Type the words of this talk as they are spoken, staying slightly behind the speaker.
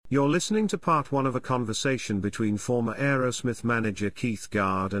You're listening to part one of a conversation between former Aerosmith manager Keith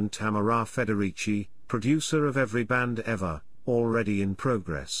Gard and Tamara Federici, producer of Every Band Ever, already in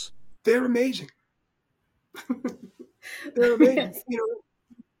progress. They're amazing. They're amazing, Yes.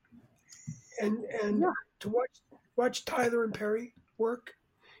 and Yeah. to watch Tyler and Perry work,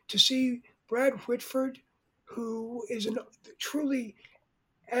 to see Brad Whitford, who is truly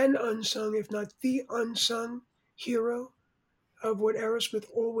an unsung, if not the unsung hero of what Aerosmith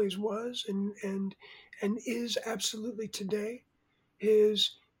always was and is absolutely today.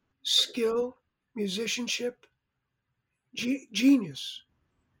 His skill, musicianship, genius.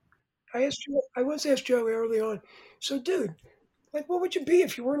 I once asked Joe early on, so dude, like, what would you be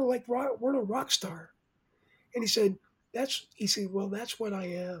if you weren't a rock star? And he said, well, that's what I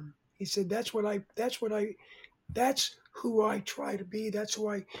am. He said, that's who I try to be. That's who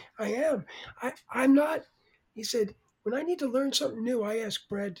I am. I'm not, he said, when I need to learn something new, I ask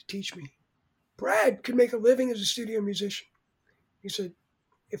Brad to teach me. Brad could make a living as a studio musician. He said,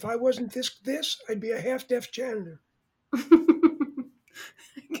 if I wasn't this, I'd be a half-deaf janitor. I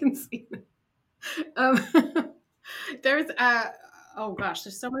can see that. There's oh gosh,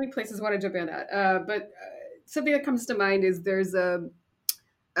 there's so many places I want to jump in at. But something that comes to mind is there's a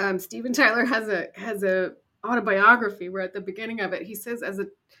Steven Tyler has a autobiography where at the beginning of it he says as a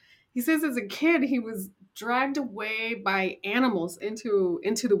kid he was dragged away by animals into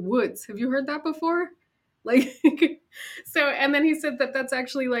the woods. Have you heard that before? Like so, and then he said that that's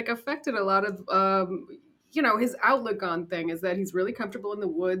actually like affected a lot of his outlook on thing is that he's really comfortable in the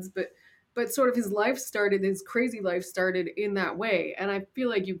woods, but sort of his crazy life started in that way. And I feel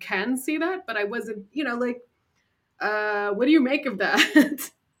like you can see that, but I wasn't, what do you make of that?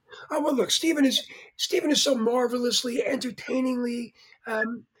 Oh well, look, Stephen is so marvelously, entertainingly,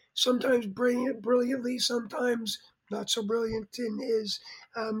 sometimes brilliantly, sometimes not so brilliant in his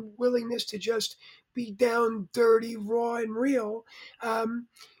willingness to just be down, dirty, raw, and real. Um,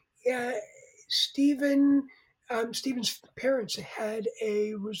 yeah, Stephen, Stephen's parents had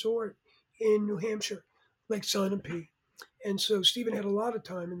a resort in New Hampshire, Lake Sunapee, and so Stephen had a lot of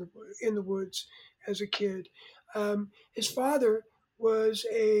time in the woods as a kid. His father was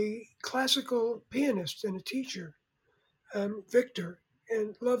a classical pianist and a teacher, Victor,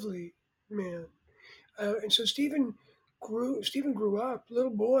 and lovely man. And so Stephen grew up, little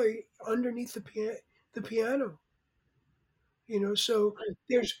boy, underneath the piano. So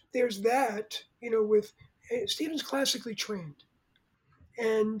there's that. With Stephen's classically trained,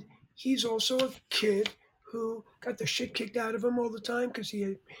 and he's also a kid who got the shit kicked out of him all the time because he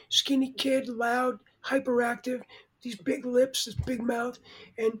had skinny kid, loud, hyperactive, these big lips, this big mouth,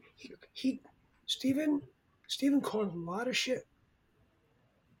 and he Stephen Stephen caught a lot of shit.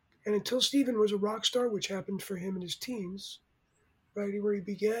 And until Stephen was a rock star, which happened for him in his teens, right where he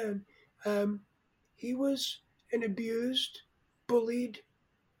began, um, he was an abused, bullied,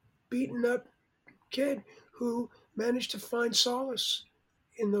 beaten up kid who managed to find solace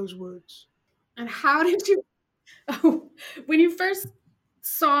in those woods. And how did you when you first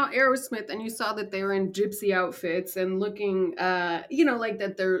saw Aerosmith and you saw that they were in gypsy outfits and looking like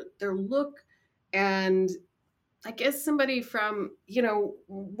that their look, and I guess somebody from,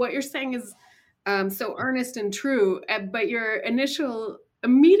 what you're saying is so earnest and true, but your initial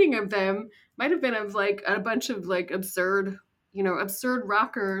meeting of them might have been of like a bunch of like absurd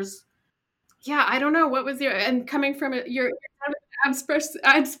rockers. Yeah, I don't know what was and coming from your abstract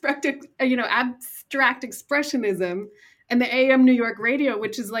expressionism and the AM New York radio,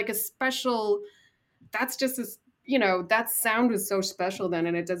 which is like a special. That's just as that sound was so special then,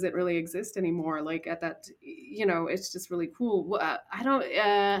 and it doesn't really exist anymore. Like at that, it's just really cool. I don't.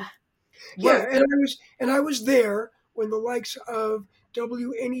 Yeah, Whoa. and I was there when the likes of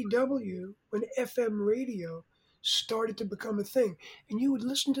WNEW, when FM radio started to become a thing, and you would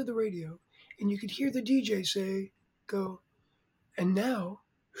listen to the radio, and you could hear the DJ go, and now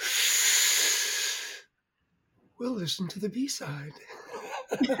we'll listen to the B side.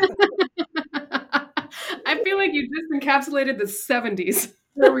 I feel like you just encapsulated the 70s.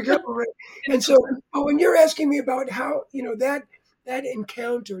 There we go. Right. And so, when you're asking me about how that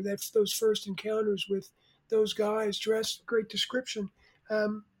encounter, that's those first encounters with those guys dressed, great description.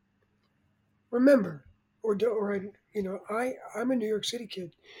 Um, remember, I'm a New York City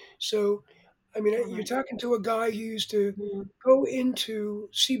kid, so I mean, you're talking to a guy who used to go into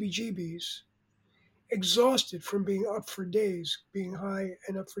CBGBs, exhausted from being up for days, being high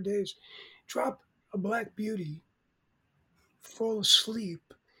and up for days, drop a black beauty, fall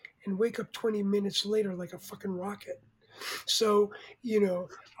asleep, and wake up 20 minutes later like a fucking rocket. So,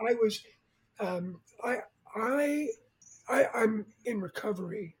 I was, I, I, I'm in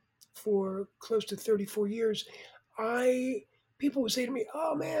recovery for close to 34 years, people would say to me,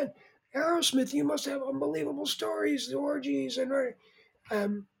 "Oh man, Aerosmith, you must have unbelievable stories, the orgies and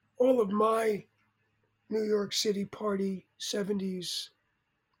um, all of my New York City party 70s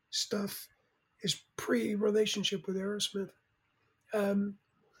stuff is pre-relationship with Aerosmith." Um,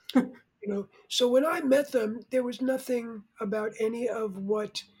 so when I met them, there was nothing about any of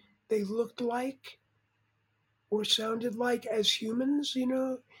what they looked like or sounded like as humans,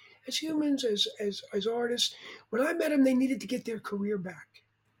 as artists. When I met them, they needed to get their career back.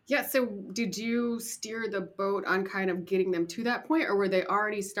 Yeah. So did you steer the boat on kind of getting them to that point, or were they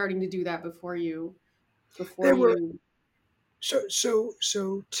already starting to do that before you? They Before were you?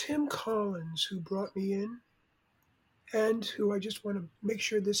 so Tim Collins, who brought me in, and who I just want to make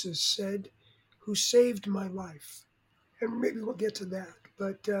sure this is said, who saved my life, and maybe we'll get to that.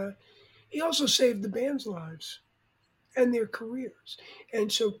 But he also saved the band's lives and their careers.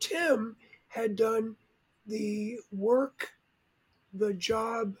 And so Tim had done the work, the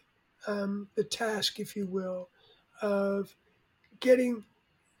job, the task, if you will, of getting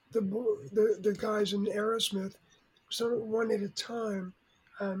the guys in Aerosmith, one at a time,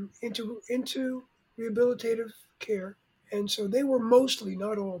 into rehabilitative care. And so they were mostly,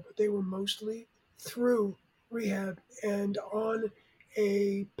 not all, but they were mostly through rehab and on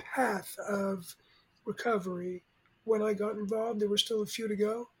a path of recovery. When I got involved, there were still a few to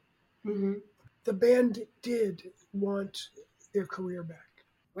go. Mm-hmm. The band did want their career back.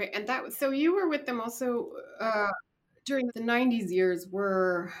 Right. And so you were with them also during the 90s years.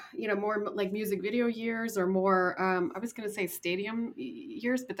 Were, more like music video years, or more, I was going to say stadium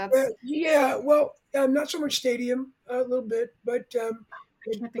years, but that's, Yeah, well, not so much stadium, a little bit, but I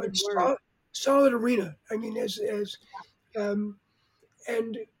can't think but of the word. solid arena. I mean, as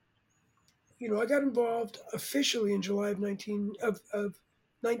and I got involved officially in July of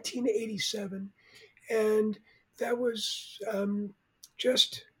 1987, and that was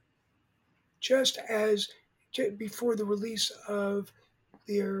just as before the release of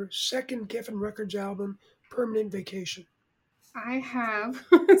their second Geffen Records album, Permanent Vacation. I have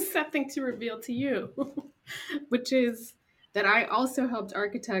something to reveal to you, which is that I also helped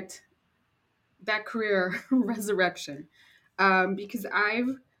architect that career resurrection, because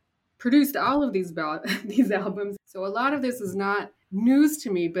I've produced all of these albums. So a lot of this is not news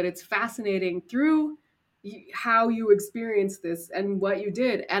to me, but it's fascinating through how you experienced this and what you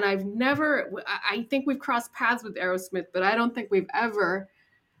did. And I think we've crossed paths with Aerosmith, but I don't think we've ever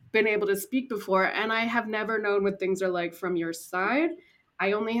been able to speak before. And I have never known what things are like from your side.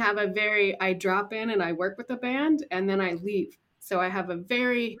 I only have I drop in and I work with the band and then I leave. So I have a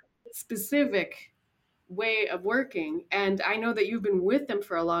very specific way of working. And I know that you've been with them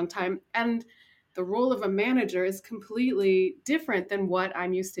for a long time. And the role of a manager is completely different than what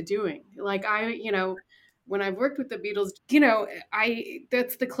I'm used to doing. Like when I've worked with the Beatles,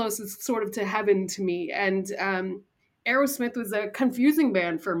 that's the closest sort of to heaven to me. And Aerosmith was a confusing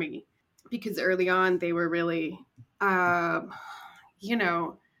band for me because early on they were really, uh, you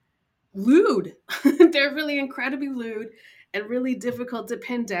know, lewd. They're really incredibly lewd and really difficult to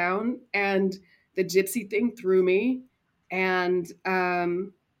pin down. And the gypsy thing threw me. And, I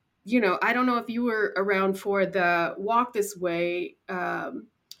don't know if you were around for the Walk This Way Run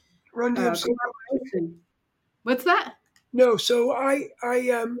DMC. collaboration. What's that? No, so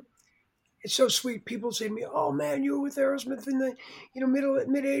it's so sweet. People say to me, "Oh man, you were with Aerosmith in the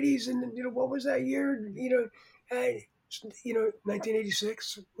mid '80s, and what was that year?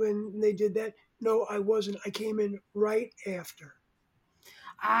 1986 when they did that." No, I wasn't. I came in right after.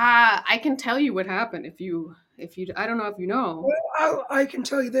 I can tell you what happened if you I don't know if you know. Well, I can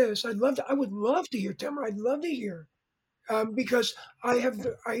tell you this. I would love to hear Tamara. I'd love to hear because I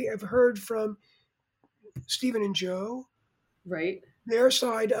have heard from Stephen and Joe Right. their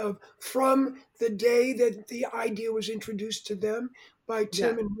side of from the day that the idea was introduced to them by Yeah.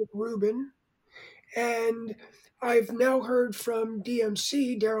 Tim and Rick Rubin. And I've now heard from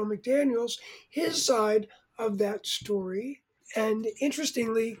DMC, Daryl McDaniels, his side of that story. And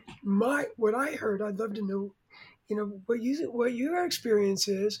interestingly, what I heard, I'd love to know, what your experience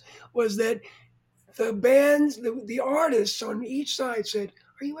was that the bands, the artists on each side said,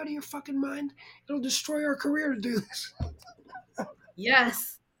 "Are you out of your fucking mind? It'll destroy our career to do this."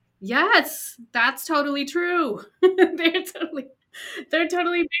 Yes. Yes, that's totally true. They're totally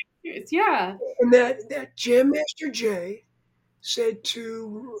serious. Yeah. And that Jam Master Jay said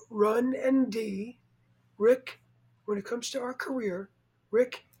to Run and D, "Rick, when it comes to our career,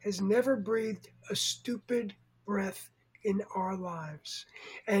 Rick has never breathed a stupid breath in our lives.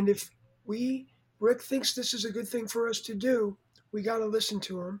 And if Rick thinks this is a good thing for us to do, we got to listen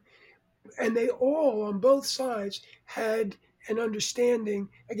to him. and they all on both sides had an understanding.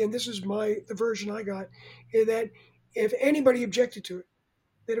 Again, this is the version I got, that if anybody objected to it,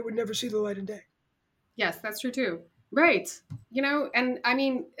 that it would never see the light of day. Yes, that's true too. Right. And I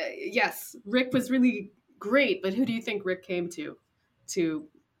mean, yes, Rick was really great, but who do you think Rick came to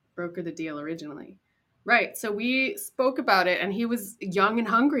broker the deal originally? Right. So we spoke about it, and he was young and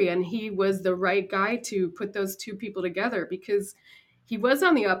hungry, and he was the right guy to put those two people together because he was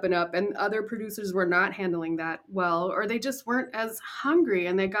on the up and up, and other producers were not handling that well, or they just weren't as hungry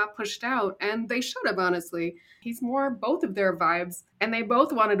and they got pushed out, and they should have, honestly. He's more both of their vibes, and they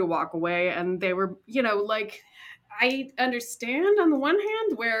both wanted to walk away, and they were, like, I understand on the one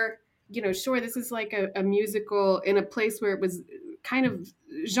hand where, sure, this is like a musical in a place where it was kind of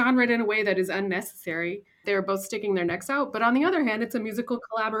genred in a way that is unnecessary. They were both sticking their necks out. But on the other hand, it's a musical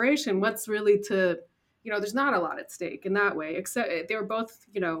collaboration. What's really there's not a lot at stake in that way, except they were both,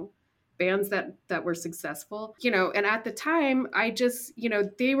 bands that were successful, and at the time I just,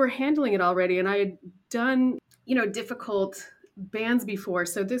 they were handling it already, and I had done, difficult bands before.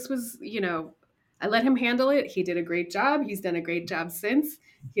 So this was, I let him handle it. He did a great job. He's done a great job since.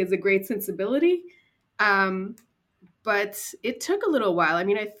 He has a great sensibility. But it took a little while. I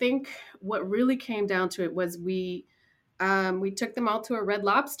mean, I think what really came down to it was we took them all to a Red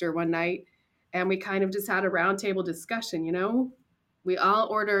Lobster one night, and we kind of just had a roundtable discussion. We all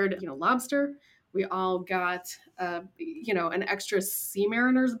ordered, lobster. We all got, an extra Sea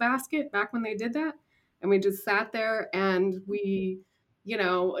Mariners basket back when they did that, and we just sat there, and we,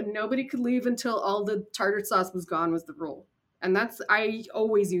 nobody could leave until all the tartar sauce was gone, was the rule. And I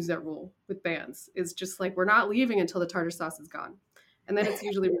always use that rule with bands. It's just like, we're not leaving until the tartar sauce is gone. And then it's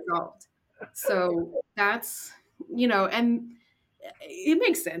usually resolved. So that's, and it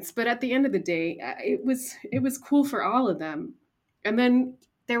makes sense. But at the end of the day, it was cool for all of them. And then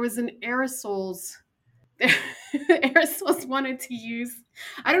there was an Aerosols. Aerosols wanted to use,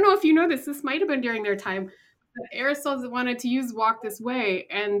 I don't know if you know this might have been during their time, but Aerosols wanted to use Walk This Way.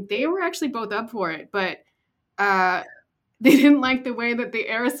 And they were actually both up for it. But they didn't like the way that the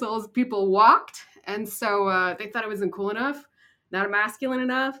Aerosols people walked, and so they thought it wasn't cool enough, not masculine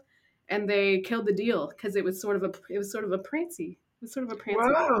enough, and they killed the deal because it was sort of a prancy. It was sort of a prancy.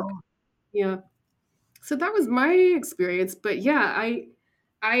 Wow. Yeah. So that was my experience, but yeah,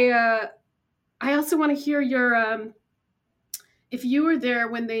 I also want to hear your if you were there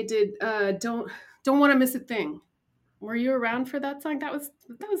when they did don't want to miss a thing. Were you around for that song? That was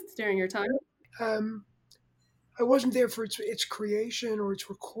during your time. I wasn't there for its creation or its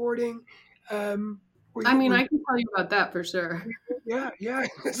recording. I can tell you about that for sure. Yeah.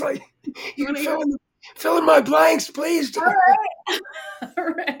 It's like, you can fill in my blanks, please.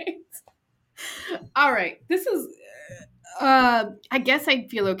 All right. This is, I guess I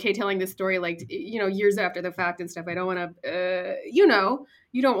feel okay telling this story, like, years after the fact and stuff. I don't want to, you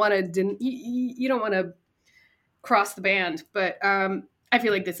don't want to cross the band, but I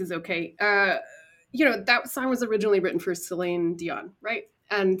feel like this is okay. That song was originally written for Celine Dion, right?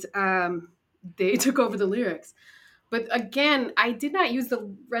 And they took over the lyrics. But again, I did not use the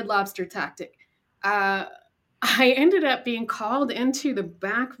Red Lobster tactic. I ended up being called into the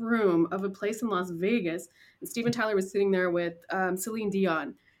back room of a place in Las Vegas, and Steven Tyler was sitting there with Celine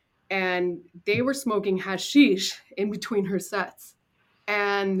Dion, and they were smoking hashish in between her sets.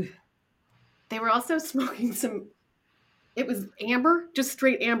 And they were also smoking it was amber, just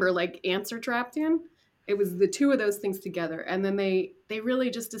straight amber, like ants are trapped in. It was the two of those things together. And then they really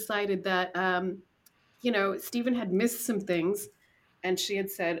just decided that, Stephen had missed some things. And she had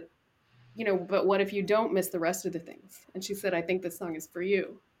said, but what if you don't miss the rest of the things? And she said, I think this song is for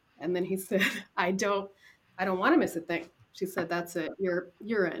you. And then he said, I don't want to miss a thing. She said, that's it.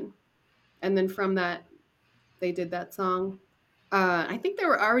 You're in. And then from that, they did that song. I think they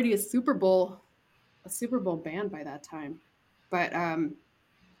were already a Super Bowl band by that time. But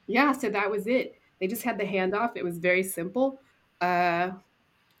so that was it. They just had the handoff. It was very simple. I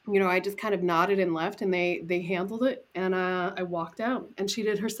just kind of nodded and left, and they handled it, and I walked out, and she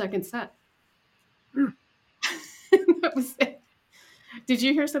did her second set. That was it. Did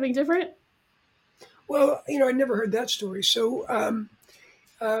you hear something different? Well, I never heard that story. So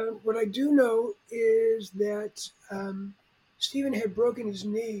what I do know is that Stephen had broken his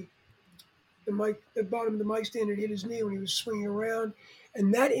knee. The bottom of the mic stand had hit his knee when he was swinging around,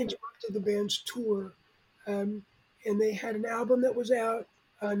 and that interrupted the band's tour. And they had an album that was out,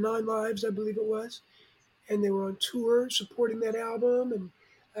 9 Lives, I believe it was, and they were on tour supporting that album,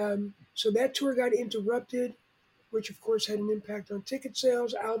 and so that tour got interrupted, which of course had an impact on ticket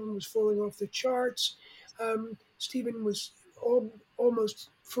sales. Album was falling off the charts. Stephen was all almost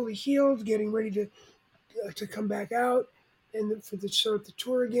fully healed, getting ready to come back out and for the start the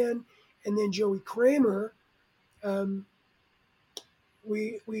tour again. And then Joey Kramer,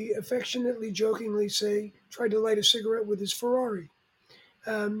 we affectionately, jokingly say, tried to light a cigarette with his Ferrari.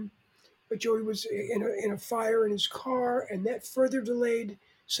 But Joey was in a fire in his car, and that further delayed,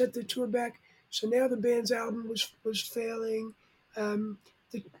 set the tour back. So now the band's album was failing.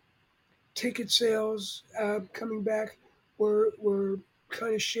 The ticket sales coming back were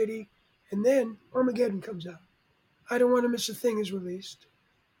kind of shitty. And then Armageddon comes out. I Don't Want to Miss a Thing is released.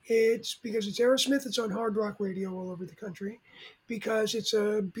 It's because it's Aerosmith, it's on hard rock radio all over the country. Because it's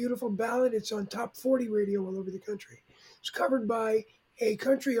a beautiful ballad, it's on top 40 radio all over the country. It's covered by a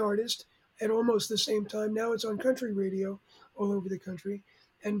country artist at almost the same time. Now it's on country radio all over the country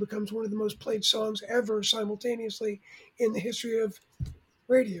and becomes one of the most played songs ever simultaneously in the history of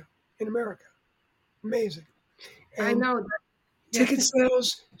radio in America. Amazing. And I know that. ticket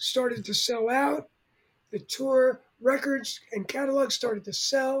sales started to sell out. The tour records and catalogs started to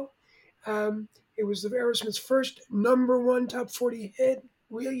sell. It was the Aerosmith's first #1 top 40 hit.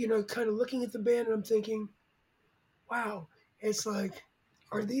 We, kind of looking at the band, and I'm thinking, wow, it's like,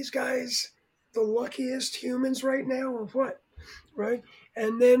 are these guys the luckiest humans right now, or what? Right?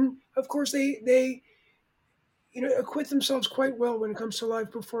 And then, of course, they acquit themselves quite well when it comes to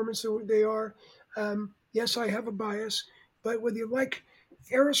live performance. They are, yes, I have a bias, but whether you like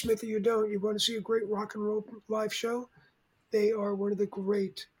Aerosmith or you don't, you want to see a great rock and roll live show, they are one of the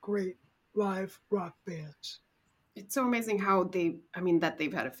great, great live rock bands. It's so amazing how that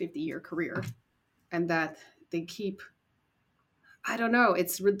they've had a 50-year career and that they keep, I don't know,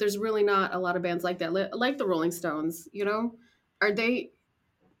 there's really not a lot of bands like that, like the Rolling Stones, are they,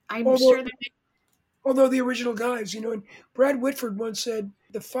 Although the original guys, and Brad Whitford once said,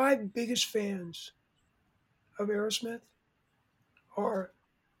 the 5 biggest fans of Aerosmith are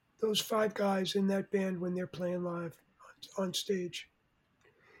those 5 guys in that band when they're playing live on stage.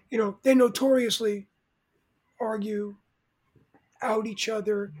 They notoriously argue, out each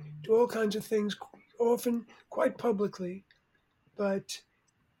other, do all kinds of things, often quite publicly. But,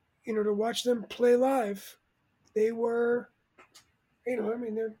 to watch them play live, they were,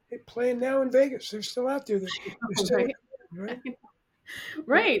 they're playing now in Vegas. They're still out there. They're still right?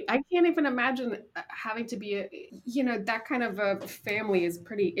 Right. I can't even imagine having to be that kind of a family is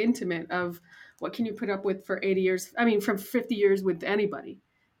pretty intimate of what can you put up with for 80 years? I mean, from 50 years with anybody,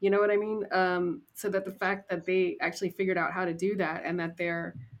 you know what I mean? So that the fact that they actually figured out how to do that and that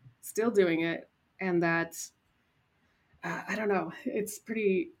they're still doing it and that, I don't know, it's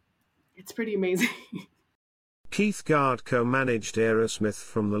pretty amazing. Keith Gard co-managed Aerosmith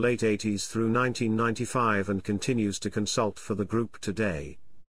from the late 80s through 1995 and continues to consult for the group today.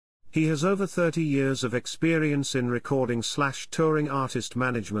 He has over 30 years of experience in recording/touring artist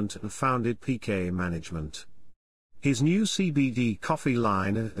management and founded PK Management. His new CBD coffee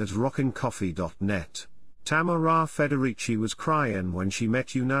line at rockincoffee.net. Tamara Federici was crying when she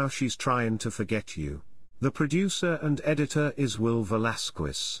met you, now she's trying to forget you. The producer and editor is Will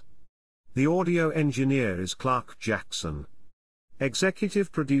Velasquez. The audio engineer is Clark Jackson.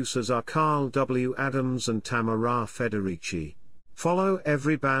 Executive producers are Carl W. Adams and Tamara Federici. Follow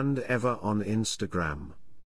Every Band Ever on Instagram.